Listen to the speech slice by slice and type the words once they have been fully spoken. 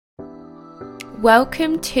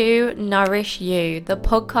Welcome to Nourish You, the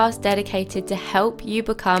podcast dedicated to help you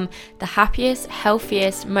become the happiest,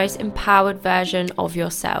 healthiest, most empowered version of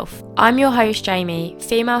yourself. I'm your host, Jamie,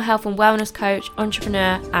 female health and wellness coach,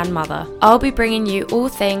 entrepreneur, and mother. I'll be bringing you all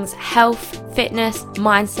things health, fitness,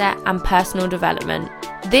 mindset, and personal development.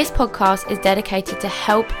 This podcast is dedicated to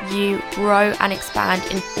help you grow and expand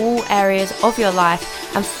in all areas of your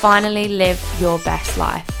life and finally live your best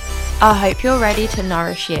life. I hope you're ready to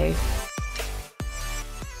nourish you.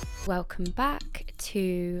 Welcome back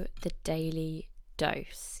to the Daily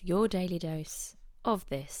Dose, your daily dose of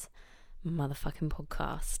this motherfucking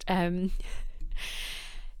podcast.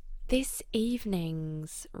 This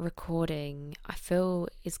evening's recording, I feel,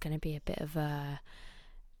 is going to be a bit of a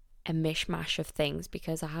mishmash of things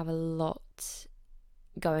because I have a lot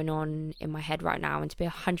going on in my head right now, and to be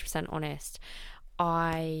 100% honest,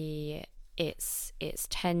 it's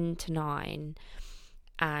 10 to 9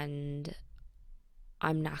 and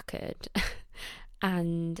I'm knackered.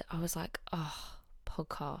 And I was like,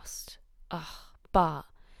 podcast. But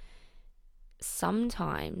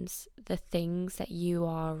sometimes the things that you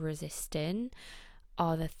are resisting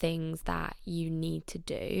are the things that you need to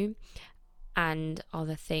do and are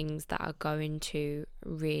the things that are going to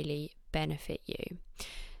really benefit you.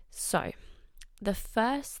 So the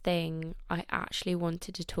first thing I actually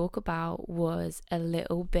wanted to talk about was a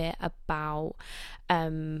little bit about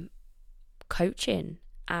coaching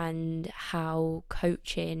and how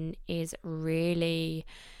coaching is really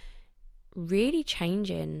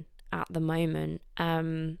changing at the moment.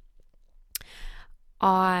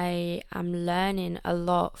 I am learning a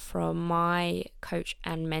lot from my coach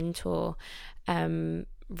and mentor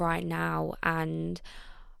right now, and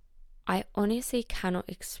I honestly cannot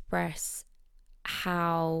express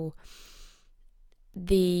how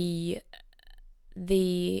the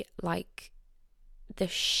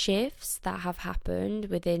shifts that have happened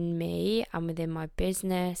within me and within my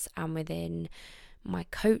business and within my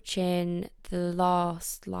coaching the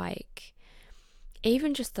last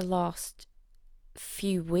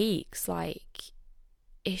few weeks,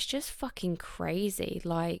 it's just fucking crazy.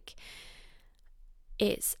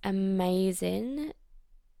 It's amazing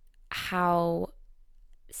how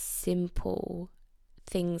simple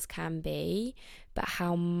things can be, but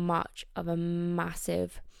how much of a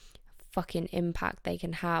massive fucking impact they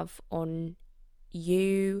can have on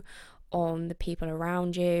you, on the people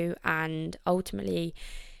around you, and ultimately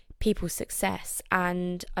people's success.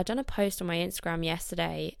 And I done a post on my Instagram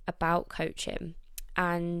yesterday about coaching,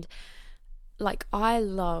 and I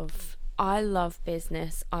love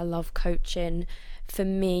business, I love coaching. For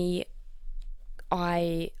me,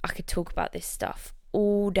 I could talk about this stuff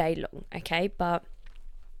all day long, okay, but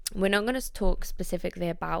we're not going to talk specifically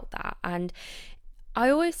about that. And I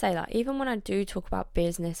always say that even when I do talk about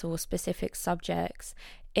business or specific subjects,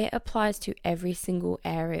 it applies to every single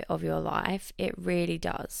area of your life. It really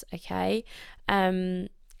does, okay?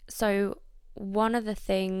 So one of the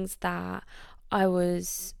things that I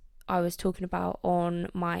was talking about on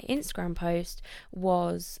my Instagram post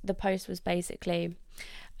was, the post was basically,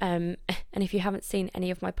 and if you haven't seen any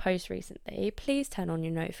of my posts recently, please turn on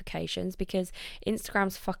your notifications, because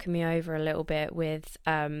Instagram's fucking me over a little bit with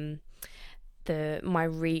my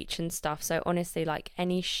reach and stuff. So honestly,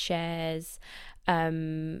 any shares,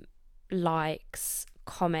 likes,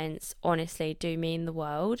 comments honestly do mean the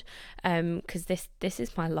world, because this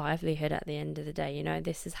is my livelihood at the end of the day. You know,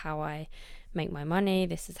 this is how I make my money,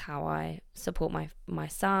 this is how I support my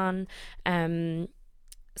son.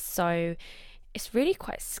 So it's really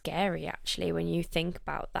quite scary actually when you think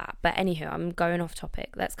about that. But anywho, I'm going off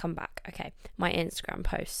topic, let's come back. Okay, my Instagram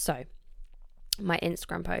post. So my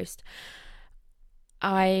Instagram post,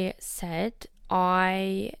 I said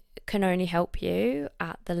I can only help you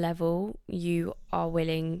at the level you are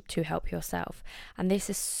willing to help yourself. And this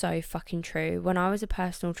is so fucking true. When I was a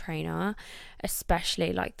personal trainer,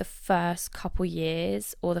 especially the first couple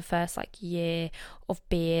years or the first year of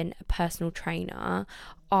being a personal trainer,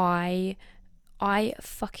 I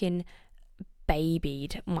fucking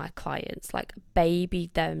babied my clients,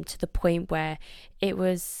 babied them to the point where it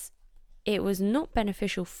was not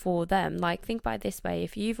beneficial for them. Think about it this way: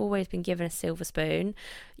 if you've always been given a silver spoon,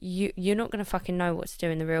 you're not going to fucking know what to do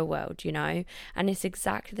in the real world, you know? And it's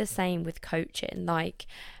exactly the same with coaching.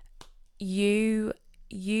 You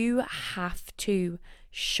have to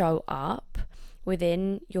show up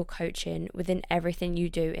within your coaching, within everything you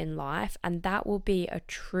do in life, and that will be a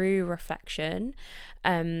true reflection,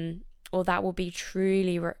 or that will be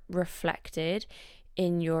truly reflected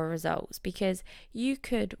in your results. Because you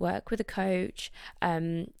could work with a coach,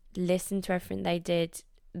 listen to everything they did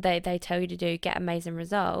they tell you to do, get amazing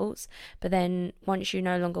results. But then once you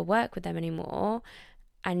no longer work with them anymore,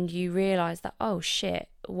 and you realize that, oh shit,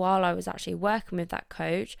 while I was actually working with that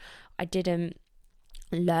coach, I didn't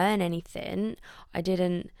learn anything. I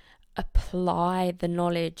didn't apply the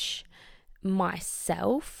knowledge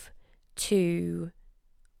myself to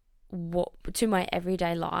my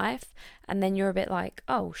everyday life. And then you're a bit like,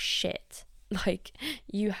 oh shit, like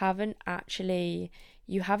you haven't actually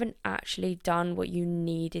done what you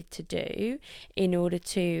needed to do in order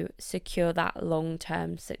to secure that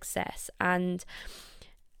long-term success. And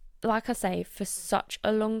like I say, for such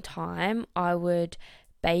a long time, I would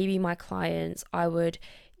baby my clients. I would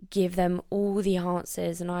give them all the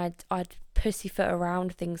answers, and I'd pussyfoot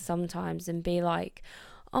around things sometimes and be like,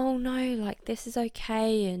 oh no, like this is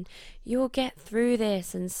okay and you'll get through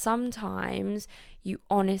this. And sometimes you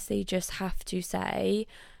honestly just have to say,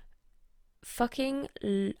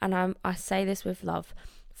 I say this with love,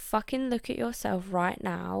 fucking look at yourself right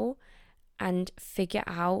now and figure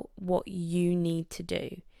out what you need to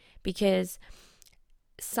do. Because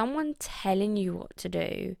someone telling you what to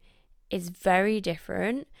do is very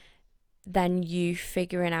different than you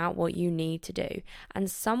figuring out what you need to do. And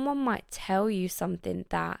someone might tell you something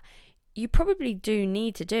that you probably do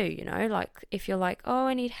need to do, you know, like if you're like, oh,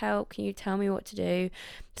 I need help, can you tell me what to do?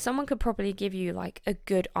 Someone could probably give you like a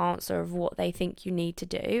good answer of what they think you need to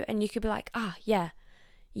do, and you could be like, yeah,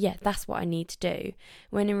 that's what I need to do.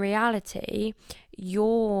 When in reality,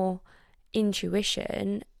 your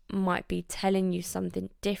intuition might be telling you something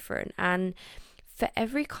different. And for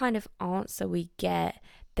every kind of answer we get,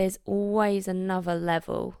 there's always another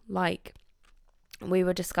level. Like we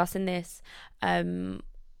were discussing this on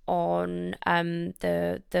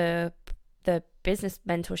the business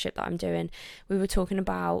mentorship that I'm doing. We were talking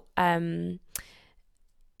about he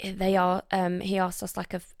asked us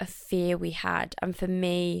like a fear we had, and for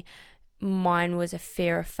me, mine was a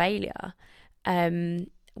fear of failure,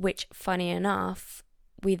 which funny enough,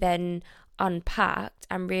 we then unpacked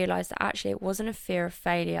and realized that actually it wasn't a fear of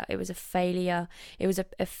failure. It was a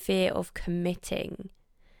fear of committing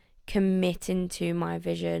to my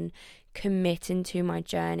vision, committing to my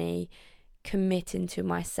journey, committing to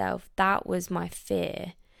myself. That was my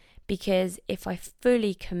fear, because if I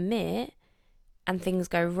fully commit and things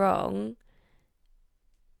go wrong,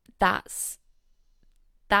 that's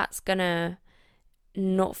gonna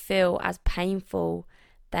not feel as painful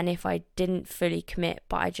than if I didn't fully commit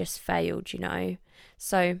but I just failed, you know.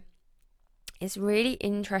 So it's really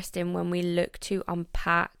interesting when we look to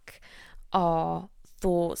unpack our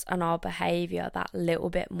thoughts and our behavior that little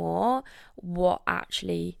bit more, what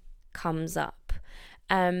actually comes up.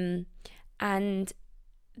 And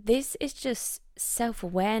this is just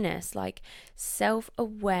self-awareness. Like,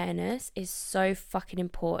 self-awareness is so fucking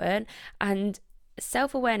important. And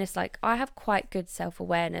self-awareness, like, I have quite good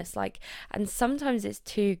self-awareness, like, and sometimes it's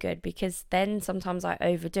too good, because then sometimes I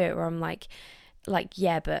overdo it, where I'm like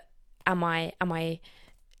yeah, but am I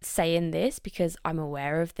saying this because I'm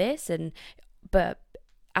aware of this, but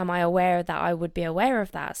am I aware that I would be aware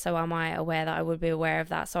of that? So am I aware that I would be aware of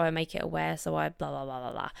that? So I make it aware, so I blah, blah, blah,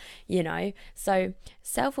 blah, blah, you know? So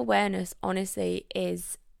self-awareness, honestly,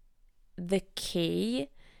 is the key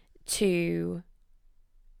to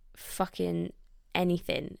fucking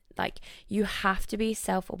anything. Like, you have to be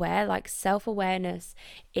self-aware. Like, self-awareness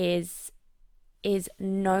is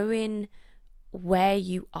knowing where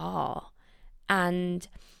you are. And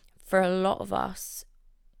for a lot of us,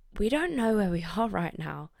 we don't know where we are right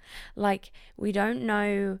now. Like, we don't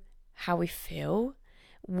know how we feel.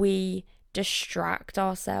 We distract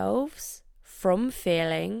ourselves from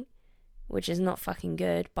feeling, which is not fucking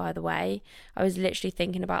good, by the way. I was literally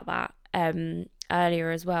thinking about that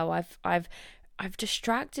earlier as well. I've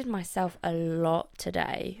distracted myself a lot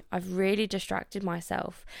today. I've really distracted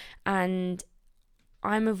myself, and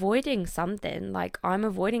I'm avoiding something,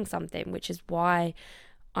 which is why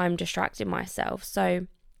I'm distracting myself. So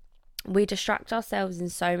we distract ourselves in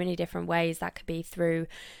so many different ways. That could be through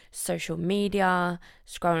social media,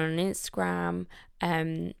 scrolling on Instagram,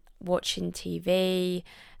 watching TV.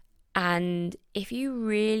 And if you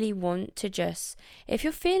really want to if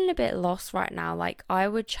you're feeling a bit lost right now, like, I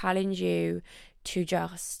would challenge you to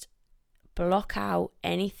just block out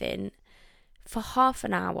anything for half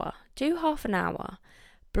an hour. Do half an hour.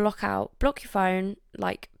 Block your phone,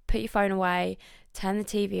 like, put your phone away, turn the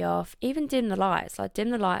TV off, even dim the lights,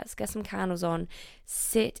 get some candles on,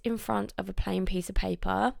 sit in front of a plain piece of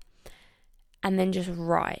paper, and then just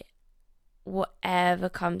write whatever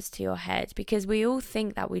comes to your head, because we all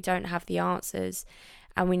think that we don't have the answers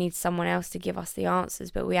and we need someone else to give us the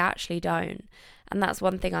answers, but we actually don't. And that's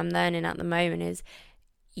one thing I'm learning at the moment, is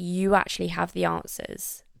you actually have the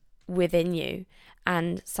answers within you.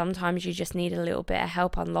 And sometimes you just need a little bit of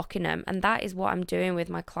help unlocking them. And that is what I'm doing with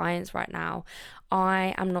my clients right now.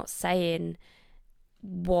 I am not saying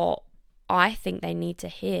what I think they need to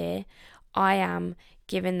hear. I am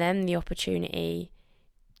giving them the opportunity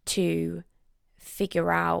to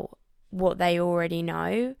figure out what they already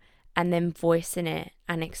know and then voicing it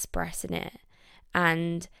and expressing it.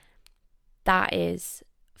 And that is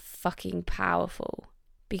fucking powerful,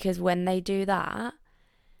 because when they do that,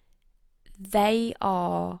 they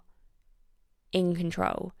are in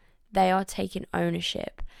control. They are taking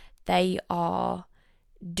ownership. They are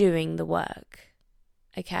doing the work.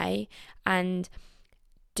 Okay? And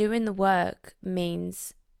doing the work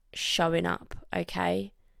means showing up.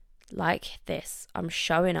 Okay? Like this. I'm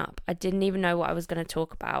showing up. I didn't even know what I was going to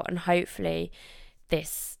talk about. And hopefully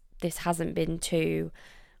this hasn't been too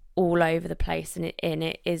all over the place, and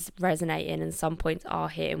it is resonating, and some points are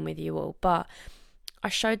hitting with you all. But I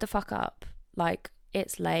showed the fuck up. Like,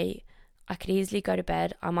 it's late. I could easily go to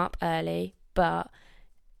bed. I'm up early, but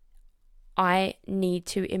I need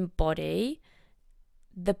to embody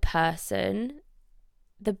the person,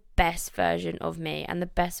 the best version of me. And the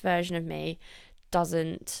best version of me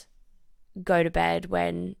doesn't go to bed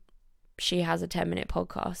when she has a 10-minute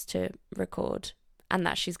podcast to record and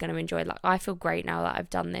that she's going to enjoy. Like, I feel great now that I've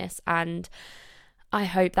done this, and I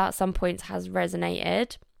hope that at some points has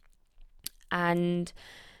resonated. And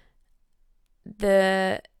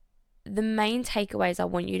the main takeaways I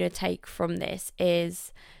want you to take from this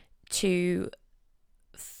is to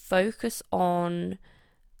focus on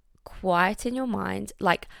quieting your mind.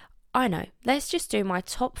 Like, I know, let's just do my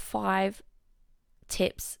top 5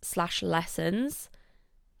 tips / lessons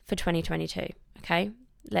for 2022. Okay,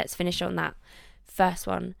 let's finish on that. First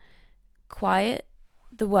one, quiet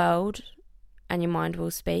the world and your mind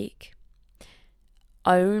will speak.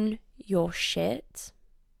 Own your shit,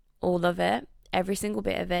 all of it, every single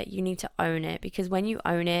bit of it. You need to own it, because when you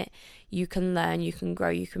own it, you can learn, you can grow,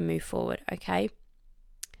 you can move forward. Okay,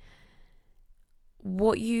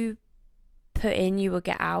 what you put in, you will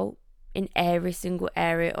get out in every single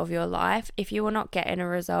area of your life. If you are not getting a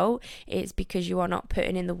result, it's because you are not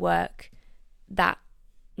putting in the work that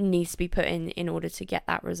needs to be put in order to get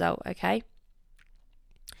that result. Okay,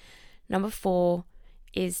 number 4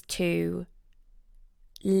 is to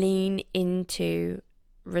lean into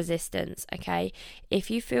resistance. Okay, if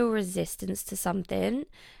you feel resistance to something,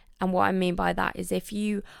 and what I mean by that is if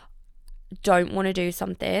you don't want to do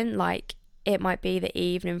something, like it might be the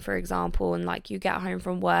evening, for example, and like you get home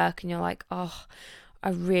from work and you're like, oh, I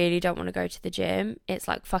really don't want to go to the gym. It's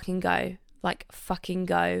like, fucking go. Like, fucking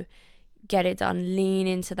go. Get it done. Lean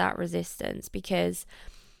into that resistance, because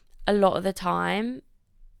a lot of the time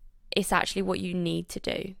it's actually what you need to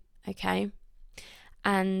do. Okay.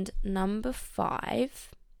 And number 5,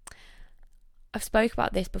 I've spoke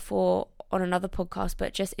about this before on another podcast,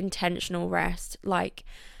 but just intentional rest. Like,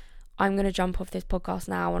 I'm going to jump off this podcast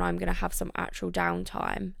now and I'm going to have some actual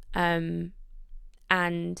downtime.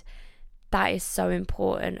 And that is so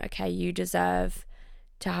important. Okay, you deserve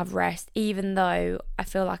to have rest, even though I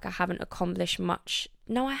feel like I haven't accomplished much.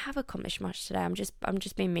 No, I have accomplished much today. I'm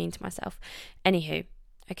just being mean to myself. Anywho,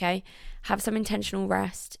 okay, have some intentional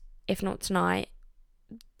rest. If not tonight,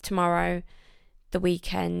 tomorrow, the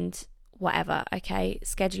weekend, whatever. Okay,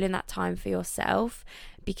 scheduling that time for yourself,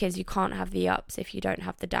 because you can't have the ups if you don't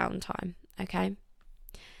have the downtime. Okay,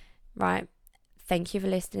 right. Thank you for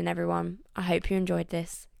listening, everyone. I hope you enjoyed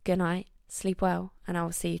this. Good night, sleep well, and I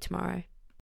will see you tomorrow.